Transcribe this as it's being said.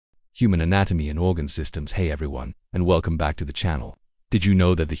Human Anatomy and Organ Systems. Hey everyone, and welcome back to the channel. Did you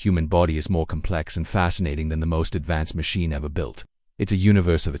know that the human body is more complex and fascinating than the most advanced machine ever built? It's a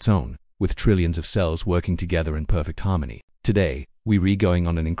universe of its own, with trillions of cells working together in perfect harmony. Today, we're going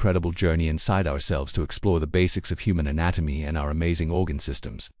on an incredible journey inside ourselves to explore the basics of human anatomy and our amazing organ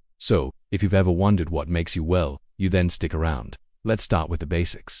systems. So, if you've ever wondered what makes you well, you then stick around. Let's start with the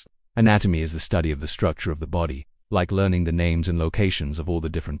basics. Anatomy is the study of the structure of the body, like learning the names and locations of all the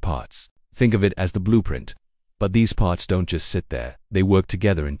different parts. Think of it as the blueprint. But these parts don't just sit there, they work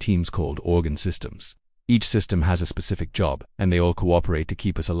together in teams called organ systems. Each system has a specific job, and they all cooperate to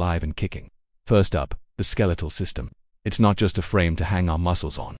keep us alive and kicking. First up, the skeletal system. It's not just a frame to hang our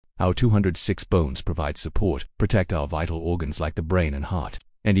muscles on. Our 206 bones provide support, protect our vital organs like the brain and heart,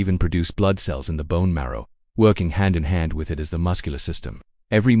 and even produce blood cells in the bone marrow. Working hand in hand with it is the muscular system.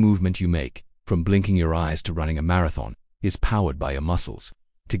 Every movement you make, from blinking your eyes to running a marathon, is powered by your muscles.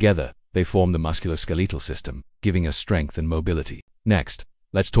 Together, they form the musculoskeletal system, giving us strength and mobility. Next,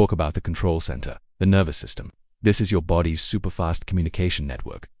 let's talk about the control center, the nervous system. This is your body's super-fast communication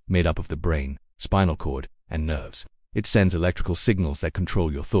network, made up of the brain, spinal cord, and nerves. It sends electrical signals that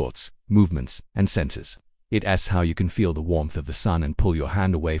control your thoughts, movements, and senses. It asks how you can feel the warmth of the sun and pull your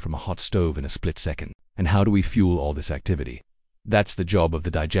hand away from a hot stove in a split second. And how do we fuel all this activity? That's the job of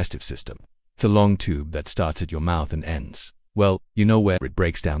the digestive system. It's a long tube that starts at your mouth and ends, well, you know where it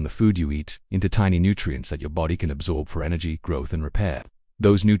breaks down the food you eat into tiny nutrients that your body can absorb for energy, growth, and repair.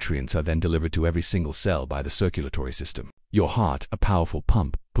 Those nutrients are then delivered to every single cell by the circulatory system. Your heart, a powerful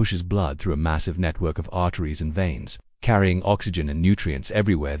pump, pushes blood through a massive network of arteries and veins, carrying oxygen and nutrients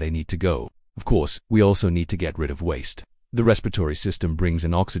everywhere they need to go. Of course, we also need to get rid of waste. The respiratory system brings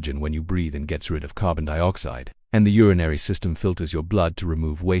in oxygen when you breathe and gets rid of carbon dioxide, and the urinary system filters your blood to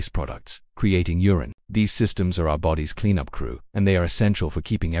remove waste products, creating urine. These systems are our body's cleanup crew, and they are essential for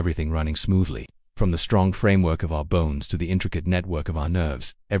keeping everything running smoothly. From the strong framework of our bones to the intricate network of our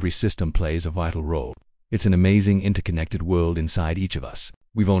nerves, every system plays a vital role. It's an amazing interconnected world inside each of us.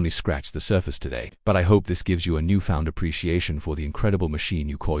 We've only scratched the surface today, but I hope this gives you a newfound appreciation for the incredible machine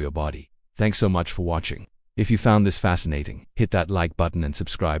you call your body. Thanks so much for watching. If you found this fascinating, hit that like button and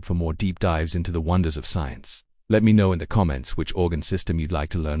subscribe for more deep dives into the wonders of science. Let me know in the comments which organ system you'd like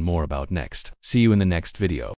to learn more about next. See you in the next video.